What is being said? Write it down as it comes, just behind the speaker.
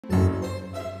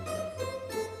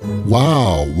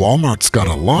Wow, Walmart's got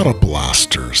a lot of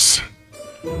blasters.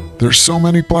 There's so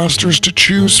many blasters to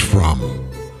choose from.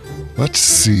 Let's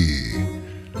see.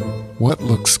 What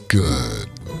looks good?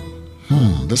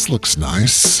 This looks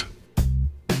nice.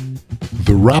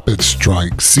 The Rapid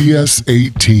Strike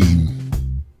CS18.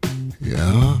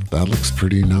 Yeah, that looks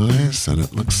pretty nice, and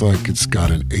it looks like it's got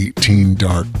an 18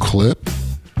 dart clip.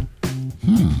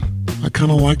 I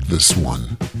kind of like this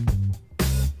one.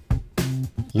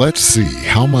 Let's see,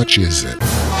 how much is it?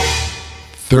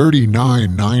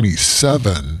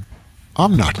 $39.97.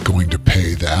 I'm not going to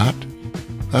pay that.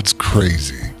 That's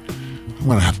crazy. I'm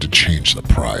gonna have to change the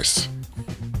price.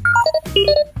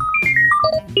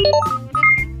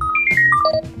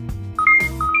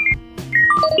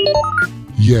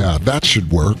 Yeah, that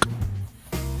should work.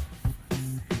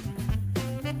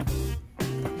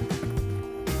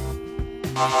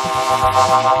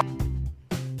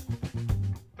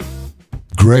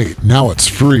 Great, now it's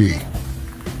free.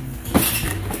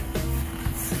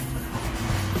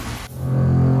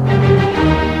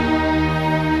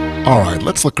 Alright,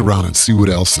 let's look around and see what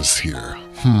else is here.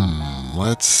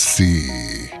 Let's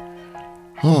see.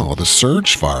 Oh, the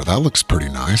Surge Fire, that looks pretty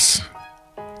nice.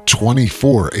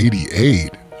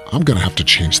 $24.88. I'm gonna have to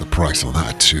change the price on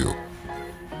that too.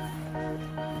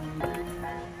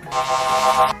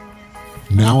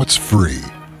 Now it's free.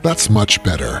 That's much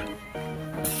better.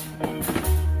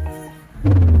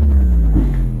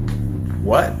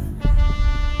 What?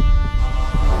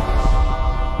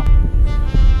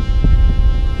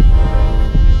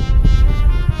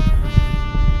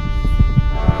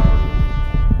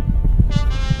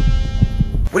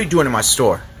 What are you doing in my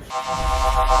store?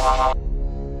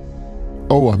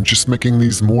 Oh, I'm just making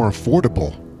these more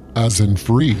affordable, as in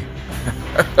free.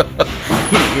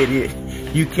 You idiot.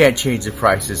 You can't change the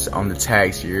prices on the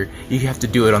tags here. You have to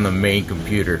do it on the main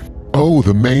computer. Oh,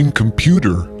 the main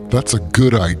computer. That's a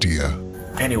good idea.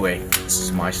 Anyway, this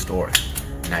is my store,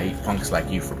 and I eat punks like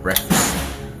you for breakfast.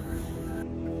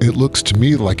 It looks to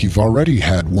me like you've already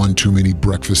had one too many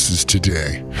breakfasts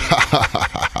today.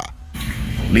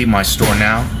 Leave my store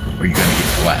now, or you're gonna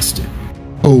get blasted.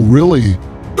 Oh, really?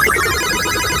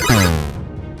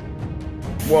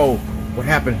 Whoa, what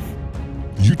happened?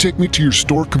 You take me to your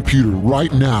store computer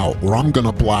right now, or I'm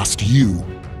gonna blast you.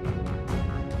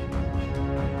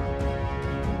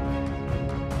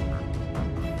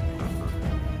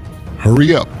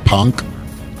 Hurry up, punk.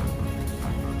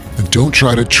 And don't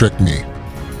try to trick me.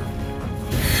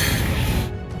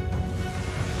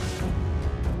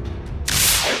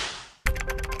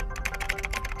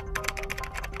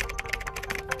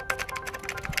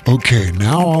 Okay,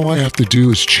 now all I have to do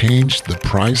is change the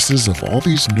prices of all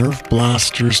these Nerf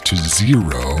blasters to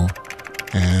 0,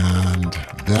 and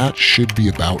that should be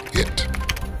about it.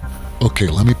 Okay,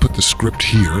 let me put the script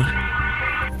here,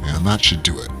 and that should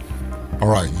do it.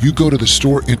 Alright, you go to the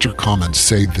store intercom and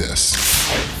say this.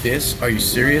 This? Are you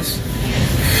serious?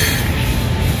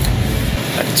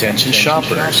 Attention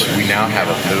shoppers, we now have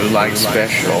a blue light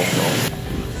special.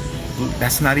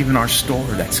 That's not even our store,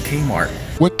 that's Kmart.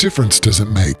 What difference does it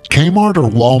make? Kmart or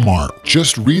Walmart?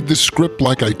 Just read the script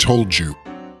like I told you.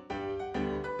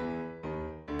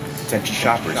 Attention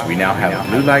shoppers, we now have a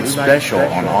blue light special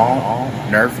on all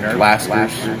Nerf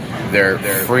blasters. They're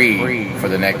free for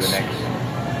the next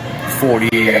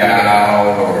 48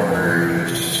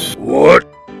 hours. What?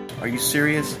 Are you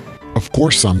serious? Of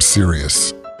course I'm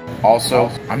serious. Also,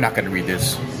 I'm not gonna read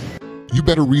this. You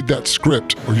better read that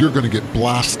script or you're gonna get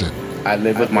blasted. I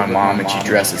live with my mom and she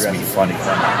dresses me funny.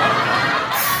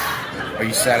 Are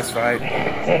you satisfied?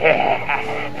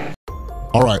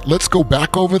 Alright, let's go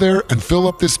back over there and fill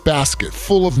up this basket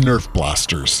full of Nerf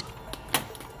blasters.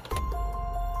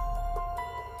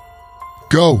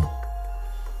 Go!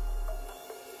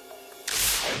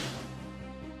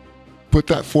 Put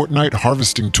that Fortnite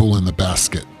harvesting tool in the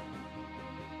basket.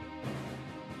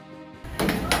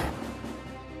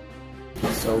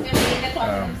 So,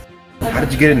 how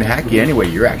did you get into Hacky anyway?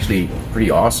 You're actually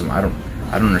pretty awesome. I don't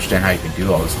understand how you can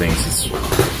do all those things.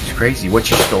 It's crazy. What's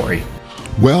your story?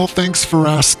 Well, thanks for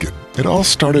asking. It all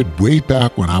started way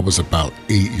back when I was about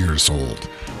 8 years old.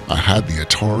 I had the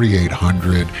Atari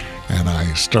 800 and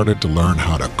I started to learn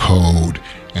how to code,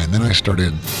 and then I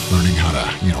started learning how to,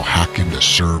 hack into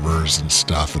servers and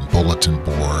stuff and bulletin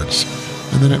boards.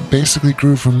 And then it basically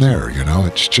grew from there,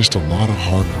 It's just a lot of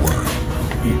hard work.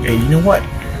 Hey, you know what?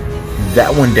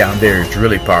 That one down there is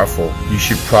really powerful. You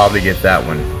should probably get that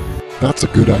one. That's a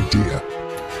good idea.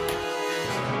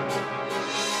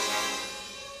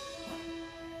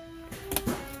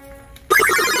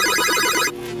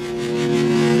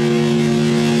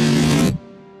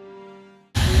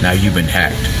 Now you've been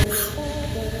hacked.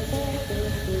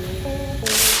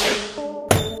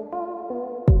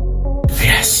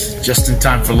 Just in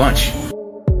time for lunch.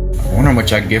 I wonder how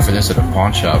much I can get for this at a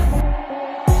pawn shop.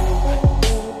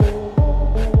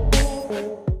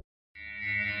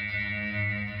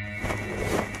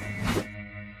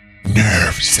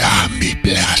 NERF zombie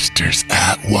blasters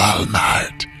at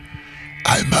Walmart.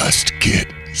 I must get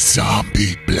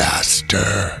zombie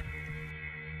blaster.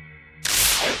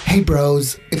 Hey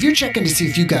bros, if you're checking to see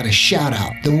if you got a shout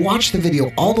out, then watch the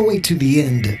video all the way to the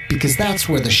end because that's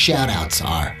where the shout outs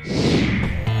are.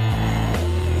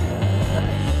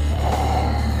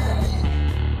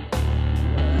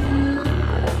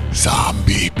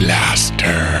 Zombie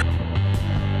blaster.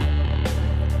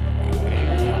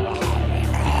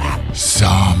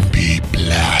 Zombie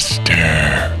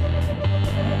blaster.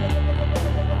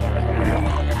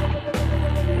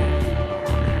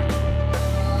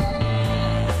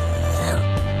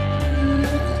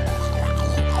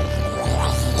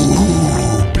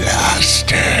 Ooh,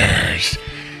 blasters.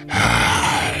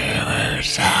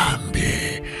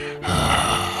 Zombie.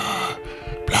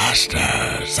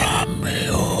 Blaster, zombie.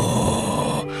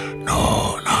 Oh,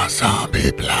 no, not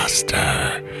zombie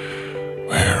blaster.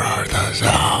 Where are the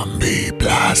zombie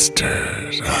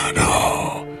blasters?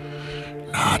 No,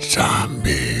 not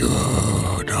zombie.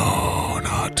 Oh, no,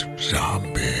 not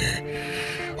zombie.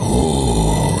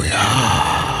 Oh,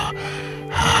 yeah.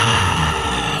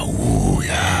 Oh,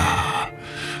 yeah.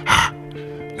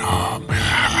 No,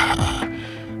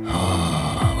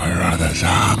 oh, where are the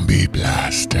zombie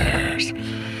blasters?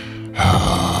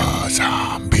 Oh,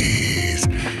 zombies.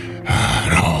 No.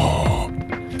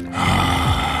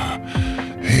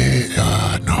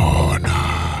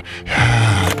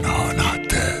 No, not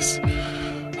this.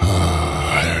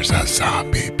 There's a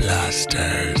zombie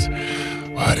blasters.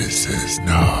 What is this?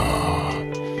 No,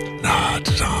 not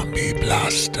zombie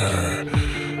blaster.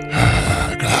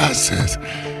 Glasses.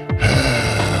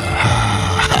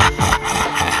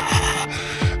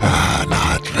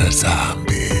 Not for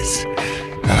zombies.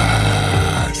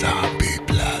 Zombie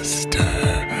blaster.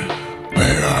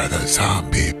 Where are the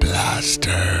zombie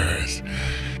blasters?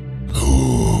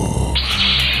 Ooh,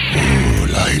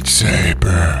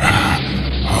 lightsaber.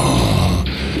 Oh,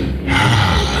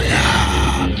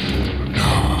 yeah.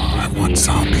 No, I want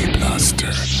zombie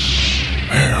blaster.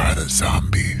 Where are the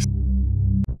zombies?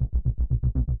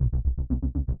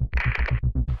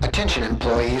 Attention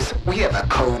employees, we have a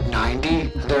code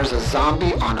 90. There's a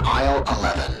zombie on aisle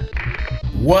 11.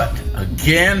 What?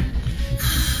 Again?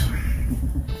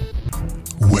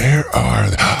 Where are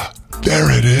the...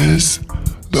 There it is.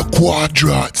 The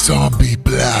Quadrat Zombie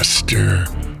Blaster.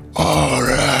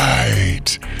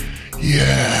 Alright.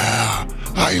 Yeah.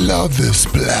 I love this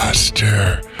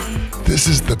blaster. This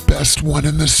is the best one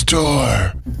in the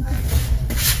store.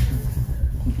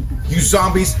 You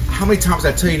zombies, how many times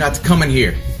did I tell you not to come in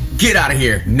here? Get out of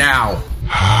here, now!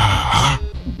 Huh?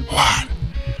 What?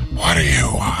 What do you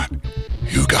want?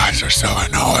 You guys are so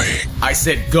annoying. I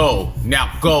said go,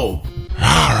 now go!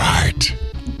 Alright.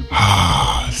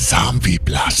 Zombie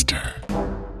blaster.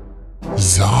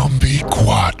 Zombie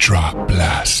Quadrat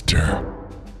blaster.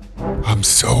 I'm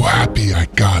so happy I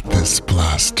got this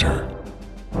blaster.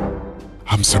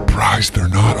 I'm surprised they're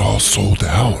not all sold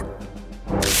out.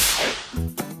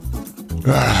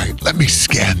 Alright, let me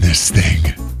scan this thing.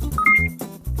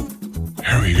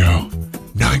 Here we go.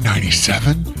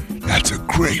 $9.97? That's a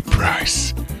great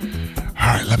price.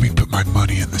 Alright, let me put my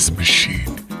money in this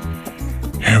machine.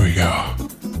 Here we go.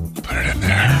 Put it in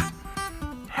there.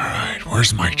 Alright,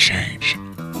 where's my change?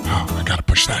 Oh, I gotta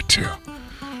push that too.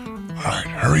 Alright,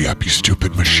 hurry up, you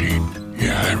stupid machine.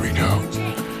 Yeah, there we go.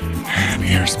 And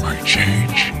here's my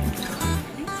change.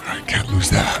 Alright, can't lose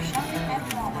that.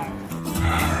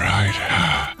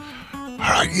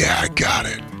 Alright, yeah, I got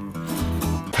it.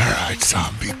 Alright,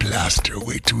 zombie blaster,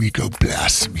 wait till we go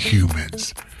blast some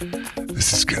humans.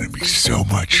 This is gonna be so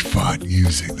much fun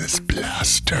using this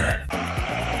blaster.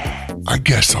 I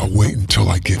guess I'll wait until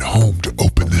I get home to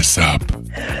open this up.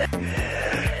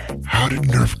 How did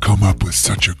NERF come up with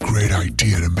such a great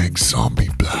idea to make zombie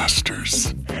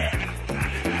blasters?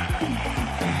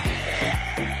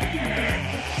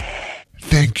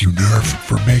 Thank you, NERF,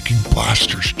 for making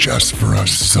blasters just for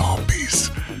us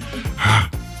zombies. Huh?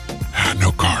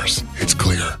 No cars. It's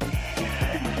clear.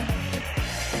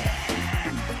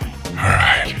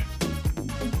 Alright.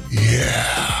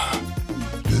 Yeah.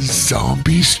 The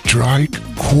Zombie Strike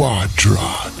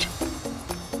Quadrat.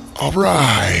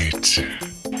 Alright.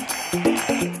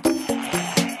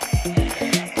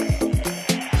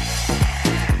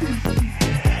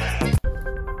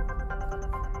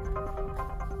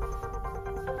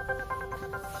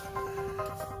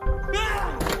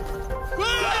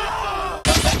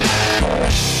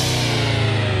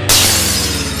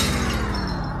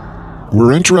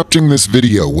 We're interrupting this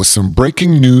video with some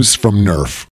breaking news from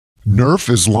NERF. NERF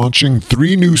is launching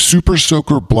 3 new Super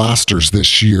Soaker blasters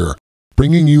this year,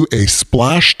 bringing you a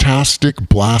splash-tastic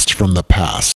blast from the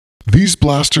past. These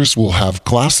blasters will have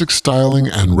classic styling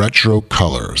and retro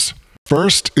colors.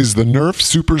 First is the NERF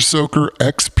Super Soaker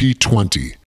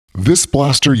XP20. This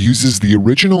blaster uses the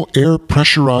original air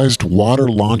pressurized water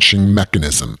launching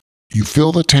mechanism. You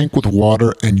fill the tank with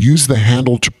water and use the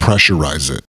handle to pressurize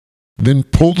it. Then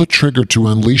pull the trigger to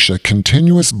unleash a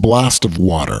continuous blast of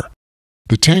water.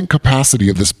 The tank capacity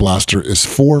of this blaster is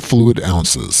 4 fluid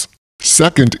ounces.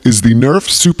 Second is the NERF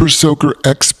Super Soaker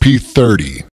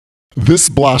XP30. This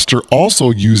blaster also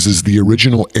uses the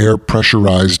original air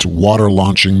pressurized water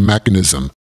launching mechanism,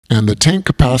 and the tank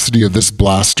capacity of this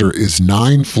blaster is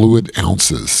 9 fluid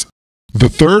ounces. The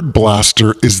third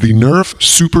blaster is the NERF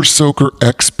Super Soaker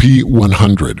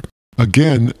XP100.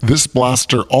 Again, this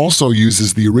blaster also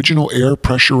uses the original air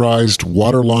pressurized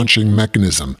water launching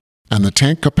mechanism, and the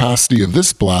tank capacity of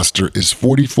this blaster is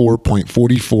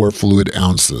 44.44 fluid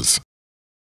ounces.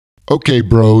 Okay,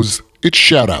 bros, it's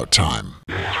shout-out time.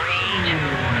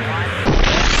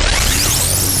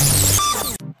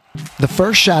 The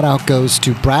first shout-out goes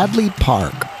to Bradley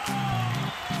Park.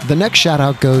 The next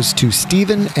shout-out goes to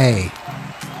Stephen A.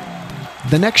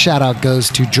 The next shout-out goes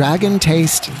to Dragon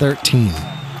Taste 13.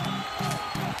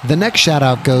 The next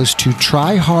shout-out goes to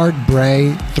Tryhard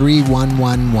Bray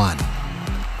 3111.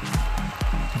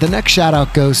 The next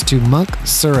shout-out goes to Monk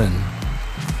Surin.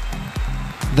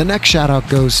 The next shout-out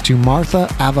goes to Martha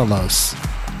Avalos.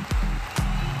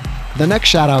 The next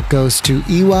shout-out goes to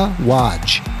Iwa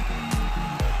Waj.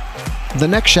 The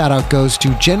next shout-out goes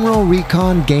to General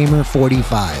Recon Gamer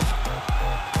 45.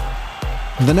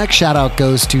 The next shout-out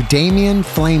goes to Damian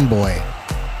Flameboy.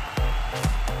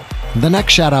 The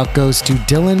next shout-out goes to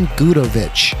Dylan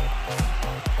Gudovich.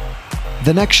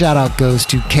 The next shout-out goes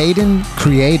to Caden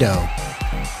Creado.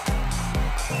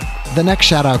 The next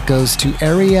shout-out goes to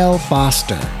Ariel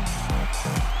Foster.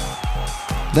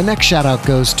 The next shout-out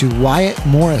goes to Wyatt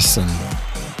Morrison.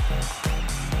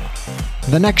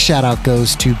 The next shout-out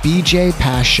goes to BJ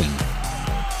Passion.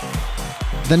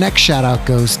 The next shout-out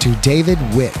goes to David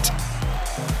Witt.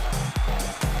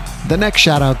 The next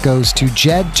shout-out goes to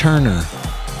Jed Turner.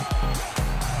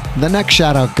 The next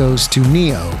shout-out goes to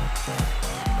Neo.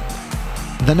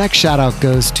 The next shout-out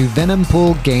goes to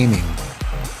Venompool Gaming.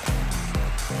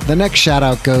 The next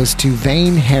shout-out goes to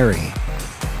Vane Harry.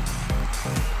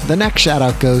 The next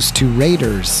shout-out goes to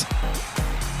Raiders.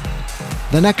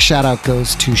 The next shout-out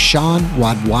goes to Sean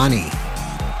Wadwani.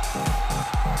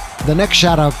 The next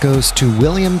shout-out goes to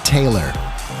William Taylor.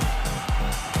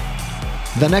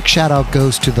 The next shout-out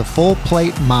goes to the Full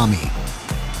Plate Mommy.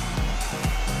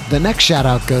 The next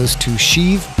shout-out goes to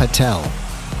Shiv Patel.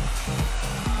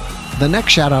 The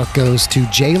next shout-out goes to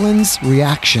Jalen's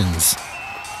Reactions.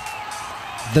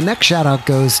 The next shout-out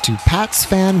goes to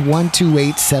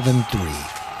PatsFan12873.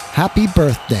 Happy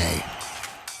birthday.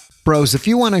 Bros, if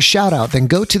you want a shout out, then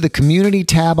go to the community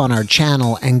tab on our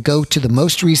channel and go to the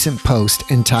most recent post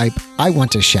and type, I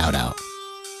want a shout out.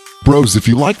 Bros, if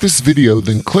you like this video,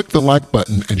 then click the like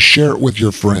button and share it with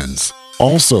your friends.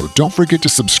 Also, don't forget to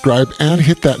subscribe and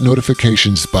hit that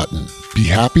notifications button. Be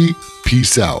happy,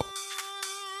 peace out.